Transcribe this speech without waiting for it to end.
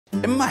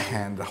In my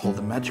hand, I hold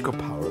the magical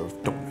power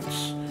of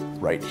donuts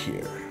right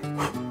here.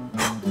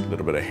 A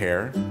little bit of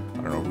hair.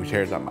 I don't know whose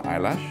hair is on my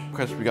eyelash.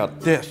 Because we got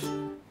this.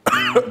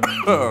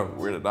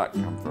 Where did that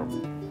come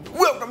from?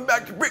 Welcome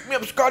back to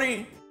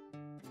Brickmeupscottie.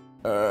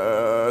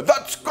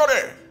 That's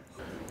Scottie.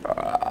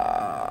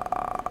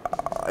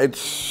 It's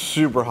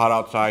super hot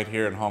outside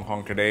here in Hong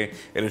Kong today.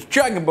 It is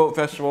Dragon Boat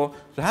Festival.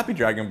 So happy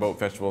Dragon Boat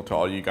Festival to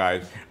all you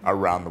guys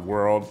around the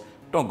world.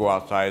 Don't go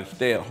outside,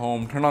 stay at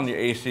home, turn on your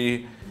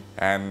AC,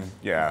 and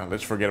yeah,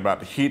 let's forget about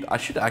the heat. I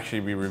should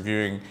actually be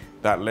reviewing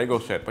that Lego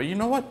set, but you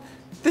know what?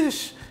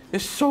 This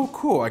is so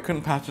cool. I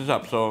couldn't pass this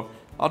up, so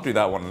I'll do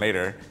that one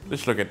later.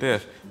 Let's look at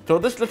this. So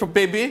this little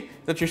baby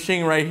that you're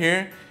seeing right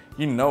here,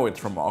 you know it's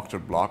from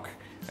Oxford Block,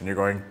 and you're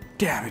going,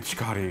 damn it,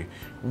 Scottie,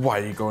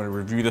 why are you going to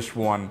review this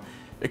one?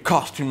 It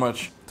costs too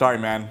much. Sorry,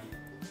 man.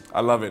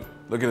 I love it.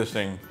 Look at this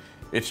thing.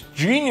 It's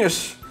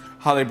genius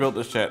how they built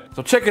this set.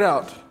 So check it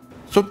out.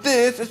 So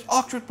this is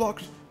Oxford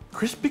Block's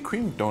Krispy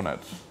Kreme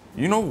donuts.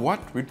 You know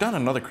what? We've done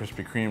another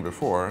Krispy Kreme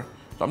before,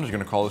 so I'm just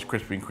gonna call this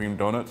Krispy Kreme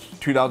donuts.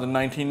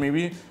 2019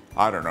 maybe?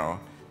 I don't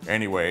know.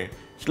 Anyway,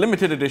 it's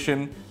limited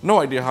edition. No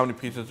idea how many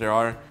pieces there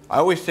are. I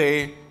always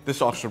say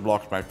this Oxford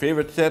Block's my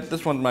favorite set.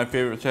 This one's my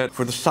favorite set.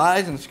 For the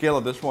size and scale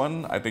of this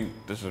one, I think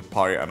this is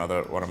probably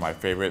another one of my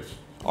favorites.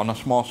 On a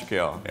small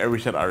scale. Every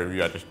set I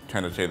review, I just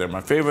tend to say they're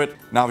my favorite.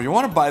 Now, if you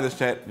want to buy this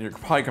set, you're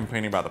probably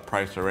complaining about the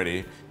price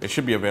already. It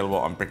should be available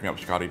on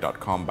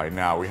brickmeupscottie.com by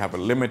now. We have a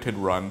limited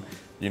run.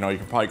 You know, you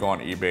can probably go on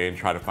eBay and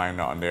try to find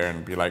it on there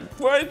and be like,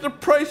 why is the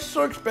price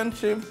so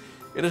expensive?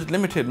 It is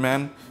limited,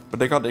 man. But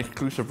they got the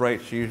exclusive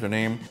rights to use the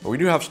name. But we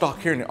do have stock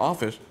here in the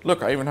office.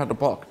 Look, I even have the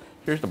box.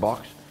 Here's the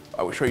box.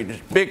 I will show you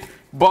this big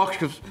box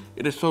because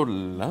it is so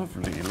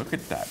lovely. Look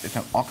at that. It's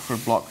an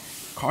Oxford Block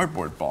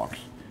cardboard box.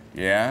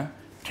 Yeah.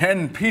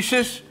 10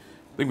 pieces.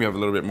 I think we have a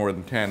little bit more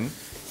than 10,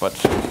 but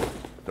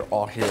they're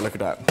all here. Look at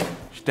that.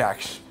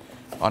 Stacks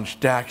on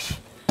stacks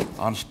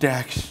on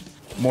stacks.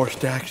 More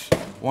stacks.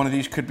 One of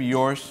these could be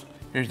yours.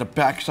 Here's the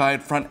back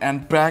side, front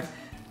and back.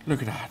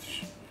 Look at that.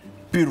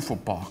 Beautiful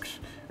box.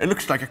 It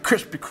looks like a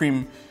Krispy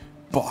Kreme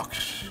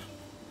box.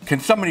 Can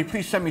somebody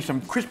please send me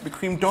some Krispy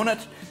Kreme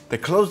donuts? They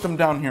closed them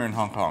down here in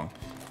Hong Kong.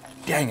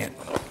 Dang it.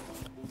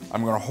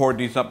 I'm gonna hoard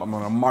these up. I'm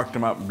gonna mark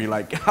them up and be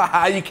like,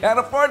 haha, you can't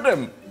afford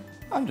them.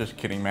 I'm just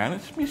kidding, man.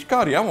 It's me,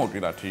 Scottie. I won't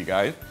do that to you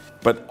guys.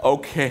 But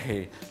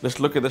okay, let's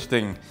look at this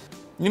thing.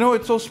 You know,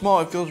 it's so small,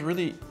 it feels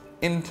really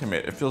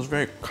intimate. It feels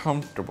very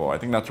comfortable. I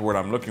think that's the word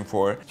I'm looking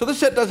for. So this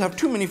set does have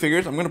two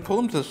minifigures. I'm gonna pull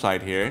them to the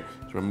side here.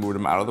 So I'm gonna move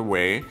them out of the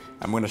way.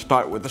 I'm gonna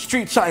start with the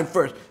street sign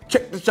first.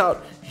 Check this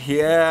out.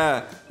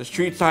 Yeah, the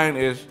street sign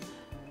is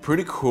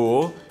pretty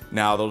cool.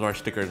 Now, those are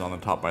stickers on the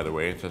top, by the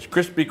way. It says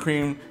Krispy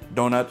Kreme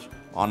donuts.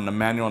 On the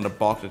manual on the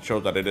box, it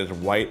shows that it is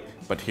white,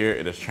 but here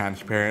it is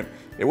transparent.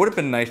 It would have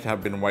been nice to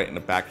have been white in the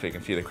back so you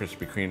can see the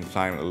Krispy Kreme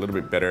sign a little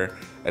bit better.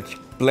 It's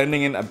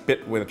blending in a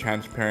bit with a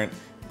transparent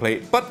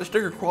plate, but the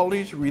sticker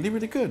quality is really,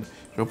 really good. So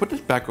we'll put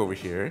this back over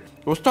here.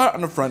 We'll start on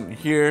the front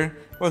here.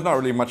 Well, it's not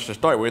really much to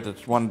start with.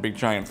 It's one big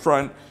giant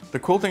front. The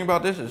cool thing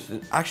about this is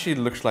it actually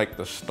looks like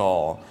the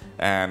stall,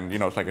 and you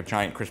know, it's like a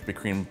giant Krispy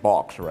Kreme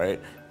box,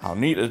 right? How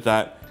neat is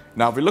that?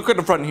 Now, if we look at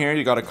the front here,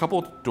 you got a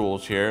couple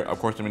stools here. Of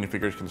course, the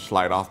minifigures can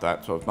slide off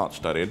that, so it's not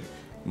studded.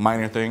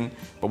 Minor thing.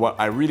 But what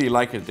I really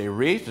like is they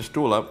raise the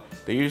stool up.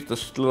 They use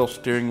this little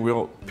steering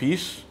wheel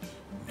piece.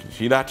 Can you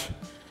see that?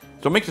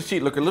 So it makes the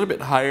seat look a little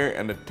bit higher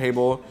and the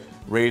table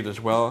raised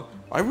as well.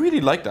 I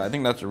really like that. I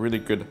think that's a really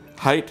good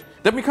height.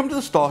 Then we come to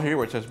the stall here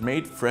where it says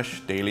made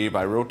fresh daily. If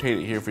I rotate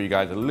it here for you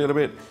guys a little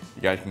bit,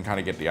 you guys can kind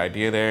of get the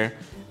idea there.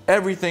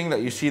 Everything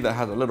that you see that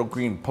has a little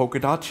green polka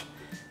dot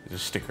is a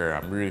sticker.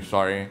 I'm really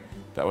sorry.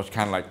 That was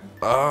kind of like,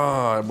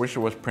 oh, I wish it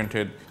was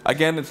printed.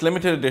 Again, it's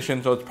limited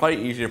edition, so it's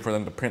probably easier for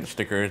them to print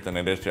stickers than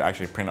it is to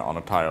actually print it on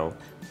a tile.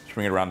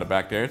 Swing it around the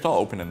back there. It's all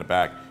open in the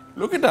back.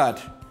 Look at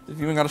that. It's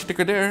even got a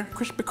sticker there.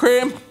 Krispy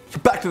Kreme. So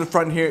back to the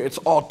front here. It's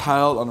all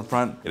tiled on the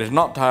front. It is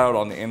not tiled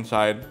on the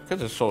inside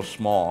because it's so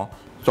small.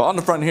 So on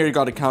the front here, you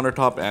got a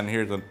countertop, and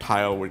here's a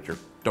tile with your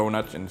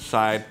donuts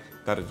inside.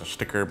 That is a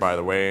sticker, by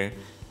the way.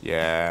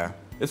 Yeah.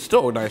 It's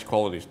still a nice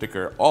quality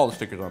sticker. All the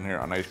stickers on here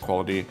are nice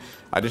quality.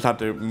 I just have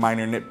to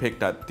minor nitpick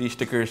that these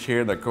stickers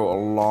here that go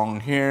along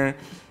here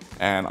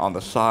and on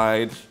the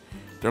sides,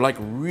 they're like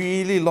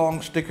really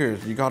long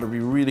stickers. You gotta be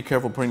really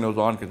careful putting those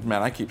on because,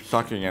 man, I keep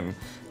sucking and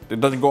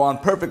it doesn't go on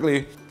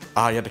perfectly. You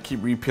have to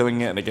keep repeeling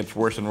it and it gets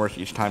worse and worse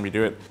each time you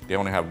do it. They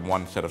only have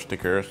one set of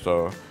stickers,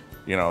 so,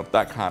 you know,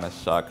 that kind of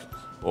sucks.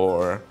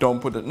 Or don't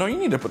put the, no, you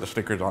need to put the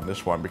stickers on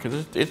this one because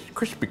it's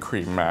Krispy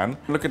Kreme, man.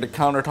 Look at the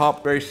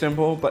countertop, very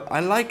simple, but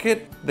I like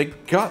it. They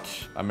got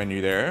a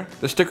menu there.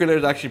 The sticker there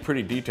is actually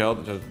pretty detailed.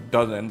 It says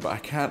dozen, but I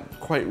can't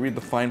quite read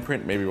the fine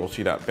print. Maybe we'll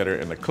see that better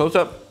in the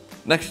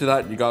close-up. Next to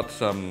that, you got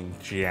some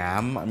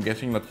jam. I'm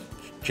guessing that's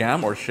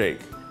jam or shake.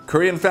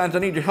 Korean fans, I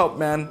need your help,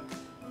 man.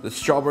 The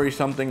strawberry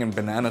something and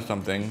banana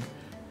something.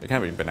 It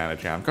can't be banana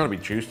jam, gotta be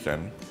juice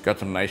then. Got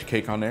some nice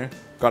cake on there.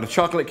 Got a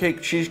chocolate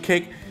cake,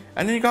 cheesecake,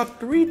 and then you got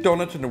 3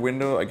 donuts in the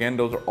window. Again,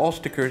 those are all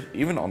stickers,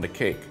 even on the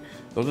cake.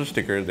 Those are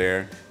stickers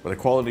there, but the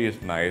quality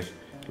is nice.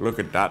 Look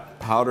at that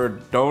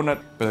powdered donut.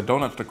 But the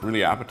donuts look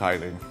really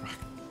appetizing.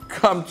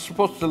 I'm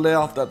supposed to lay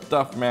off that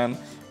stuff, man.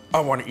 I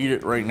want to eat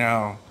it right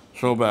now.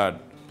 So bad.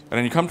 And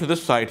then you come to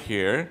this side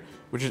here,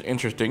 which is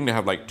interesting. They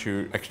have like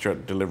 2 extra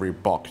delivery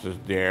boxes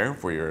there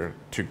for your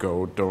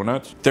to-go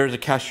donuts. There's a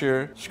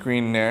cashier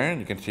screen there.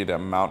 You can see the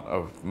amount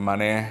of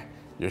money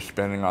you're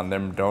spending on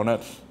them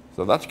donuts.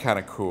 So that's kind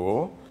of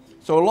cool.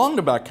 So along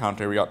the back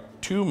counter, we got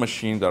 2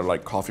 machines that are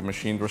like coffee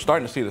machines. We're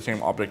starting to see the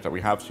same objects that we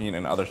have seen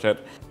in other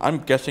sets. I'm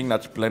guessing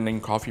that's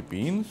blending coffee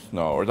beans?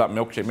 No, or is that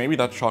milkshake? Maybe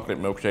that's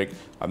chocolate milkshake.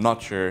 I'm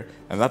not sure.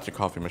 And that's a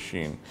coffee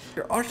machine.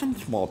 There are some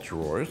small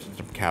drawers and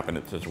some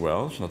cabinets as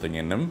well. There's nothing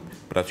in them,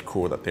 but that's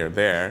cool that they're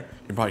there.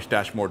 You can probably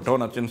stash more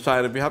donuts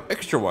inside if you have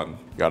extra ones.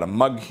 You got a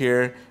mug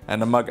here,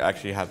 and the mug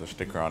actually has a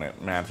sticker on it.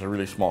 Man, it's a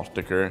really small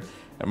sticker.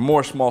 And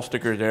more small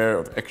stickers there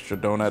of extra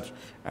donuts,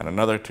 and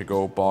another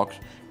to-go box.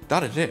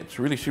 That is it. It's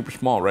really super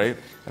small, right?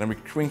 And then we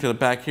swing to the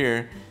back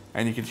here,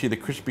 and you can see the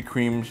Krispy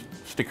Kreme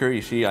sticker.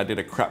 You see, I did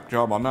a crap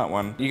job on that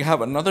one. You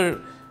have another,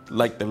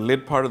 like the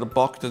lid part of the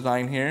box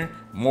design here.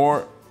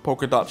 More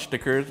polka dot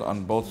stickers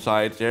on both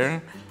sides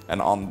there.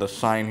 And on the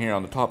sign here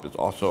on the top is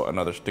also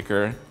another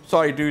sticker.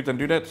 Sorry, dudes and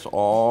dudettes,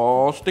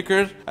 all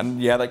stickers.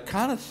 And yeah, that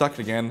kind of sucks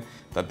again,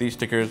 that these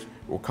stickers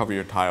will cover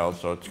your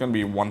tiles. So it's gonna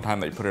be one time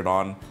that you put it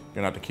on, you're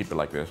gonna have to keep it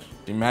like this.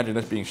 Imagine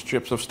this being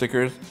strips of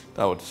stickers.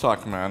 That would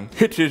suck, man.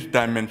 It is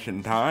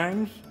dimension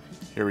times.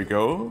 Here we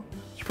go.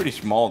 It's pretty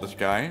small, this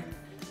guy.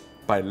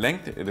 By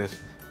length, it is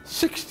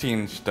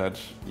 16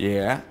 studs.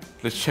 Yeah,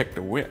 let's check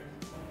the width.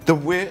 The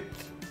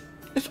width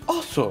is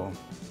also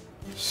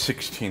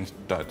 16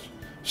 studs.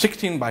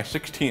 16 by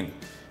 16.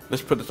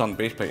 Let's put this on the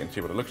base plate and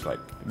see what it looks like.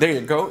 There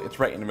you go, it's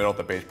right in the middle of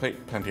the base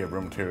plate. Plenty of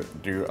room to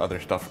do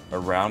other stuff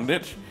around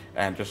it.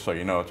 And just so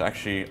you know, it's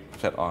actually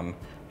set on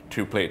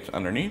 2 plates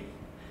underneath.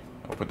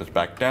 I'll put this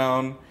back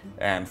down.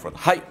 And for the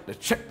height, let's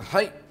check the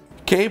height.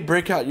 Okay,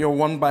 break out your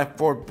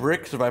 1x4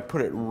 bricks. If I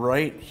put it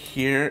right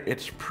here,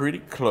 it's pretty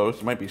close.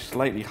 It might be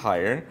slightly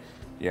higher.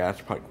 Yeah,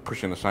 it's probably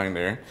pushing the sign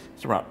there.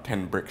 It's around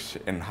 10 bricks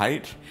in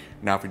height.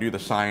 Now if we do the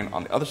sign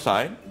on the other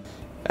side,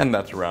 and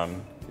that's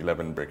around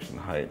 11 bricks in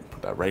height.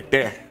 Put that right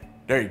there.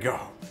 There you go.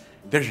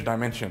 There's your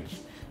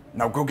dimensions.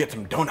 Now go get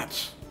some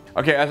donuts.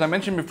 Okay, as I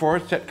mentioned before,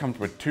 the set comes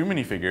with 2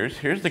 minifigures.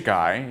 Here's the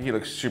guy. He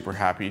looks super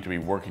happy to be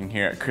working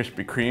here at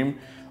Krispy Kreme.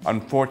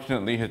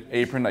 Unfortunately, his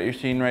apron that you're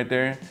seeing right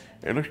there,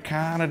 it looks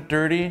kind of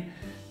dirty.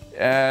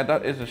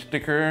 That is a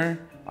sticker.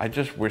 I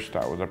just wish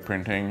that was a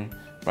printing,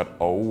 but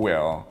oh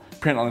well.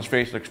 Print on his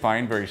face looks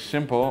fine, very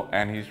simple,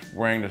 and he's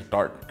wearing this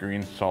dark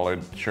green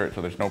solid shirt,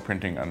 so there's no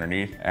printing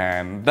underneath.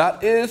 And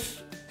that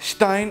is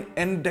Stein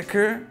and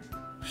Decker.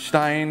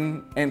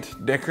 Stein and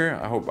Decker.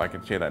 I hope I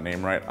can say that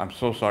name right. I'm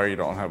so sorry you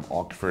don't have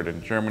Oxford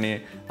in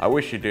Germany. I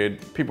wish you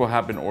did. People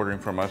have been ordering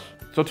from us.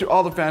 So to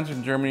all the fans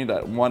in Germany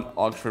that want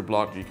Oxford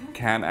block, you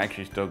can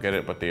actually still get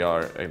it, but they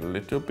are a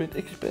little bit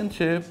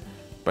expensive.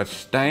 But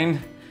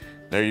Stein,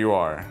 there you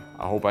are.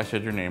 I hope I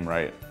said your name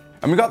right.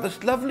 And we got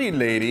this lovely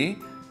lady,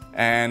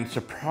 and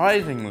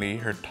surprisingly,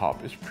 her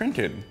top is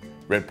printed.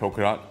 Red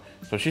polka dot.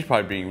 So she's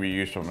probably being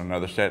reused from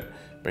another set.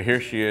 But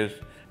here she is.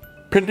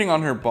 Printing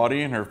on her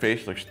body and her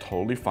face looks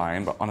totally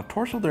fine, but on the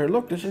torso there,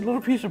 look, there's a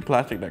little piece of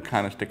plastic that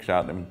kind of sticks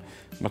out and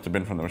must have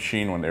been from the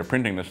machine when they were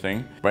printing this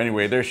thing. But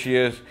anyway, there she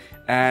is.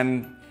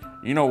 And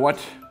you know what?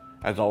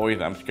 As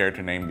always, I'm scared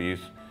to name these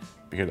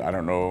because I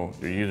don't know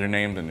their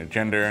usernames and their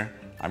gender.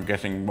 I'm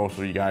guessing most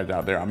of you guys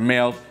out there are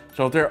males.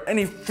 So if there are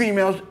any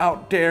females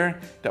out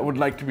there that would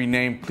like to be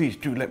named, please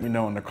do let me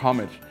know in the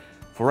comments.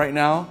 For right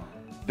now,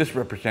 this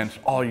represents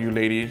all you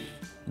ladies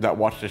that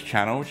watch this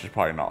channel, which is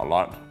probably not a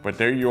lot, but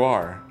there you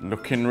are,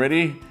 looking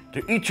ready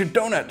to eat your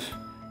donut.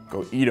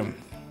 Go eat them.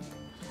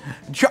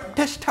 Drop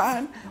test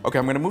time. Okay,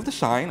 I'm gonna move the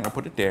sign, I'll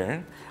put it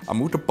there. I'll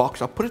move the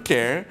box, I'll put it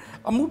there.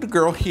 I'll move the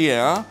girl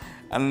here,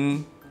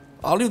 and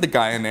I'll leave the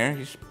guy in there.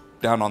 He's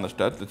down on the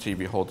studs. Let's see if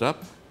he holds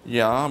up.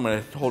 Yeah, I'm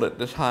gonna hold it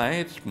this high.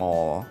 It's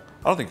small.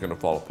 I don't think it's gonna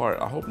fall apart.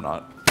 I hope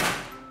not.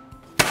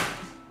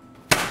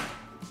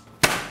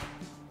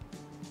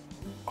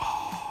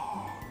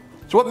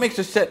 So what makes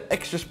this set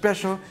extra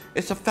special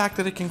is the fact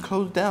that it can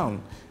close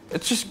down.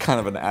 It's just kind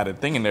of an added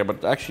thing in there, but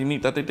it's actually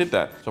neat that they did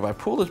that. So if I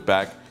pull this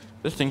back,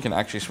 this thing can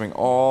actually swing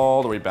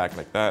all the way back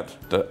like that.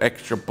 The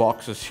extra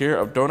boxes here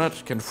of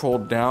donuts can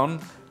fold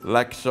down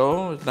like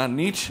so. Isn't that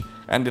neat?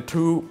 And the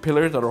 2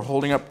 pillars that are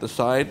holding up the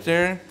sides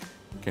there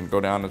can go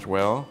down as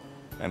well.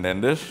 And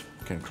then this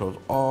can close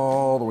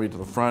all the way to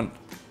the front.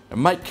 It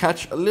might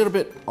catch a little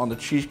bit on the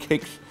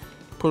cheesecakes.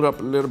 Pull it up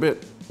a little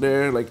bit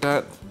there like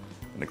that,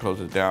 and it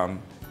closes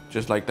down.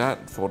 Just like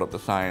that, fold up the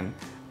sign,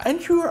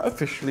 and you are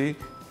officially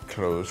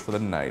closed for the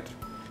night.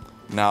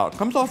 Now, it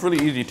comes off really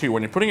easy too.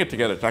 When you're putting it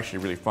together, it's actually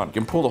really fun. You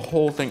can pull the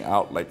whole thing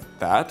out like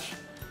that.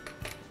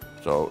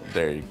 So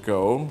there you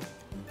go.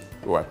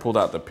 Oh, I pulled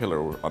out the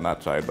pillar on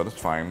that side, but it's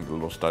fine, the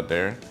little stud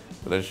there.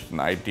 But there's just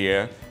an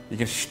idea. You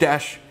can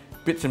stash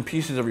bits and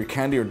pieces of your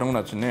candy or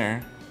donuts in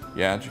there.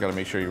 Yeah, just gotta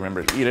make sure you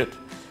remember to eat it.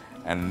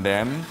 And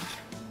then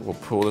we'll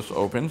pull this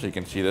open so you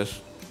can see this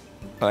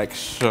like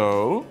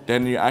so.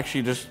 Then you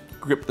actually just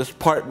grip this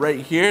part right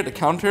here, the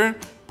counter,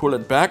 pull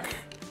it back,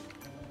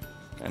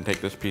 and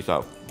take this piece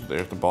out.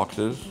 There's the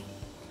boxes.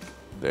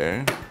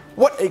 There.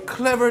 What a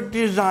clever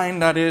design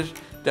that is.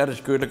 That is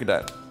good. Look at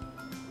that.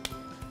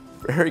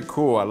 Very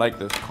cool. I like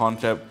this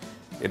concept.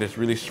 It is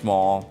really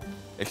small.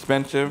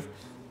 Expensive.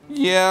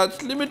 Yeah,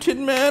 it's limited,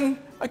 man.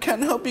 I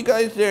can't help you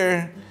guys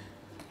there.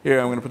 Here,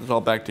 I'm gonna put this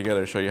all back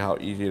together to show you how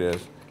easy it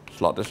is.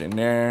 Slot this in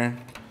there.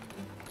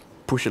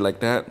 Push it like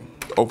that.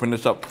 Open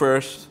this up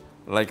first,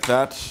 like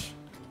that.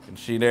 You can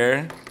see there.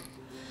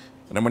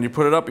 And then when you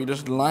put it up, you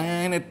just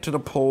line it to the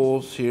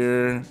poles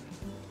here.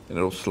 And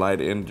it'll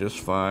slide in just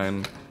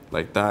fine,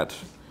 like that.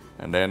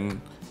 And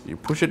then you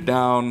push it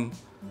down,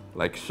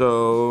 like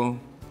so.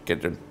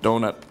 Get your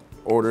donut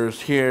orders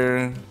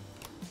here,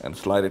 and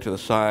slide it to the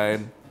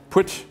side.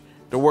 Put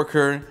the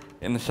worker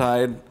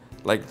inside,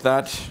 like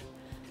that.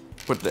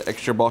 Put the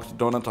extra box of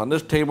donuts on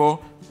this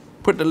table.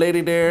 Put the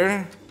lady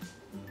there.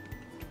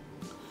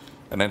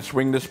 And then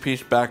swing this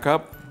piece back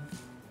up,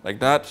 like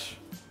that.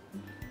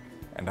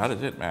 And that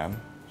is it, man.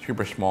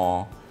 Super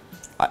small.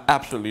 I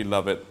absolutely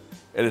love it.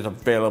 It is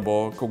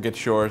available. Go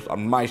get yours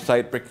on my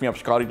site,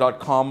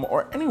 brickmeupscottie.com,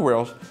 or anywhere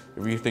else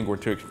if you think we're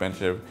too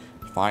expensive.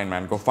 It's fine,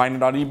 man. Go find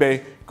it on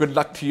eBay. Good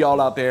luck to y'all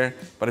out there.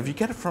 But if you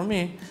get it from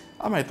me,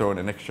 I might throw in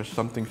an extra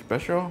something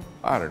special.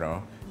 I don't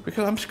know.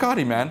 Because I'm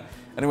Scottie, man.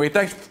 Anyway,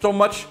 thanks so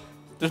much.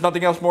 There's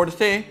nothing else more to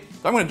say.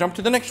 So I'm going to jump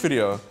to the next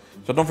video.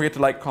 So don't forget to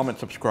like, comment,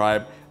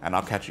 subscribe, and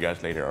I'll catch you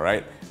guys later, all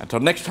right? Until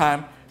next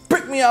time,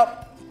 brick me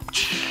up.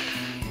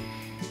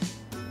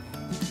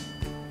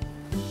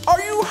 Are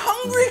you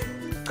hungry?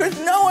 Because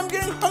now I'm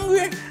getting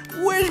hungry.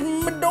 Where's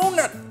my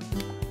donut?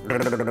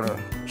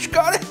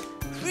 Scottie,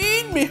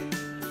 feed me.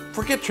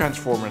 Forget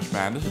Transformers,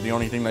 man. This is the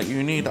only thing that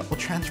you need that will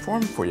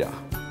transform for ya.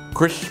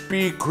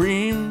 Krispy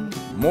Kreme,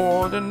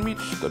 more than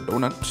meets the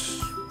donuts.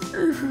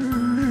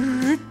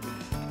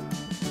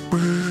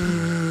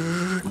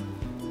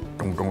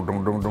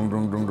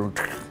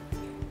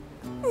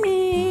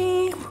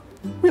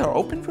 We are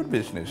open for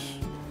business.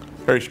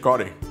 Hey,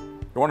 Scottie,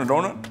 you want a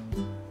donut?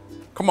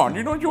 Come on,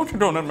 you know you want a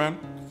donut, man.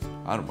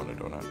 I don't want a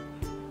donut.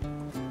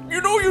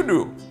 You know you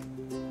do.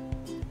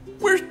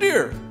 Where's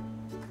Deer?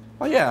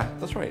 Oh yeah,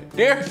 that's right.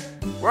 Deer,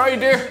 where are you,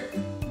 Deer?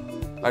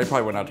 I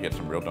probably went out to get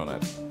some real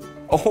donuts.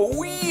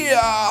 Oh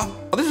yeah!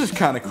 Oh, this is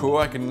kind of cool.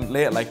 I can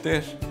lay it like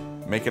this,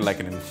 make it like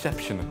an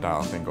Inception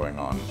style thing going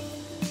on.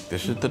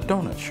 This is the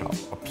donut shop,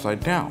 upside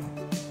down.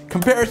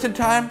 Comparison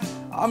time,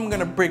 I'm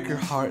gonna break your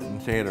heart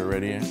and say it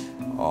already.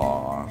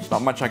 Oh, it's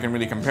not much I can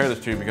really compare this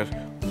to because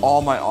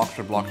all my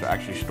Oxford blocks are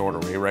actually stored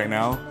away right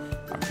now.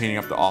 I'm cleaning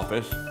up the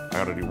office. I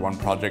gotta do one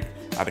project.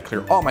 I had to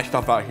clear all my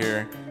stuff out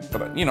here,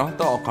 but you know,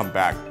 they'll all come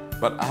back.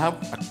 But I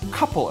have a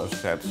couple of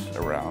sets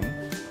around.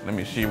 Let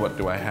me see, what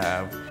do I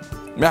have?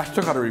 Yeah, I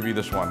still gotta review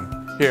this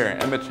one. Here,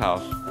 Emmett's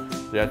house.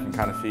 You guys can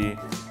kind of see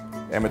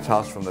Emmett's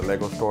house from the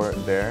Lego store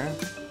there.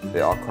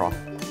 They are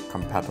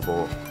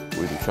cross-compatible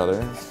with each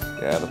other.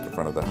 Yeah, that's the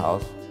front of the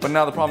house. But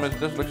now the problem is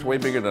this looks way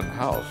bigger than the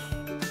house.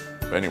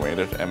 But anyway,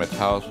 there's Emmett's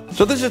house.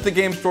 So this is the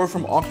game store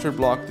from Oxford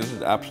Block. This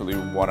is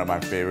absolutely one of my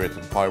favorites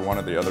and probably one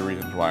of the other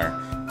reasons why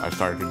I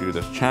started to do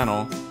this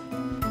channel.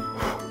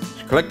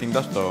 It's collecting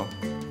dust though.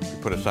 You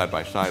put it side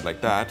by side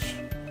like that.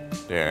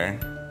 There.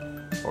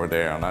 Or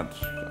there on that,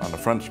 on the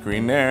front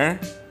screen there.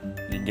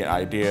 You can get an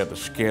idea of the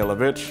scale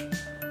of it.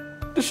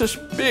 This is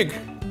big.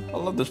 I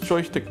love this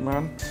joystick,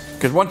 man.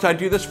 Because once I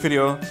do this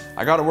video,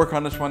 I gotta work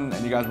on this one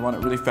and you guys want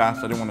it really fast.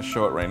 I didn't want to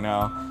show it right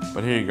now,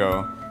 but here you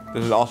go.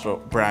 This is also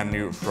brand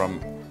new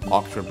from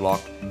Oxford Block.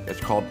 It's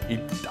called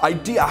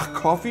Idea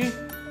Coffee.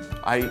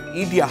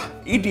 Idea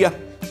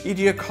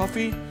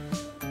Coffee.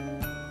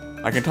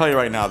 I can tell you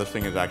right now, this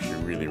thing is actually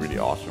really, really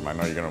awesome. I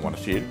know you're gonna want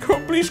to see it.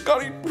 Come, please,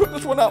 Scottie, put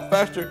this one out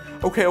faster.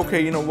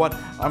 Okay, you know what?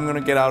 I'm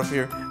gonna get out of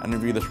here and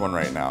review this one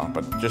right now.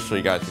 But just so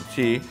you guys can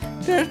see,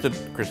 there's the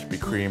Krispy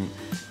Kreme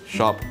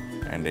shop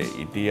and the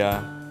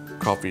Idea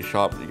coffee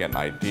shop. You get an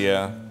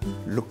idea.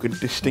 Look at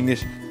this thing,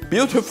 is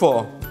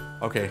beautiful.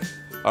 Okay,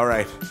 all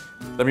right.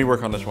 Let me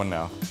work on this one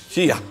now.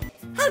 See ya.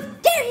 How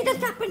dare you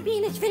stop with me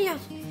in these videos?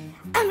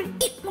 I'm gonna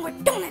eat more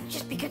donuts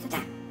just because of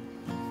that.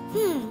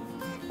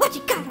 What's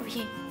it got over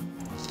here?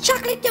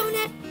 Chocolate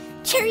donut,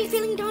 cherry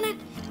filling donut.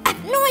 I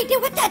have no idea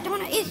what that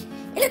donut is.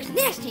 It looks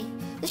nasty.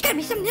 There's gotta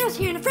be something else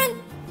here in the front.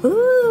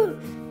 Ooh,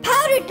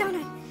 powdered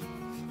donut.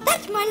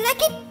 That's more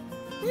like it.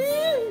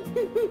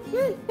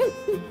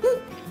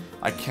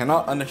 I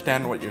cannot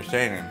understand what you're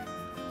saying.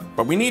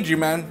 But we need you,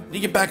 man. You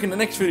get back in the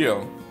next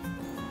video.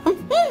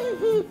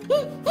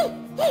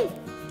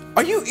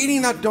 Are you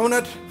eating that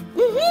donut?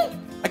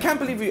 I can't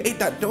believe you ate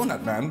that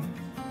donut, man.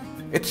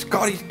 It's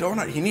Scottie's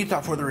donut. He needs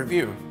that for the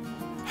review.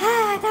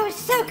 Ah, that was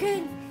so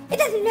good. It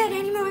doesn't matter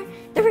anymore.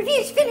 The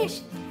review's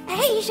finished. And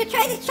hey, you should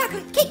try this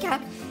chocolate cake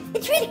out.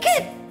 It's really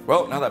good.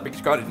 Well, now that Big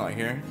Scottie's not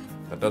here,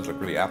 that does look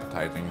really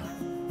appetizing.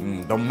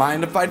 Don't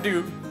mind if I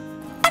do.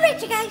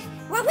 Alright, you guys.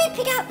 While we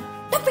pick out,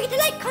 don't forget to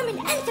like, comment,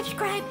 and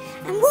subscribe.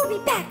 And we'll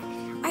be back.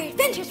 Our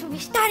adventures will be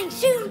starting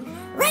soon.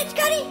 Right,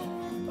 Scottie?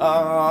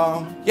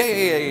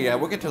 Yeah.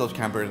 We'll get to those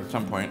campers at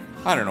some point.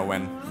 I don't know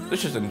when.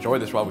 Let's just enjoy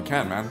this while we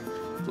can, man.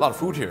 There's a lot of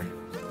food here.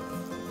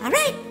 All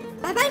right,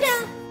 bye-bye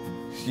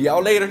now. See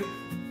y'all later.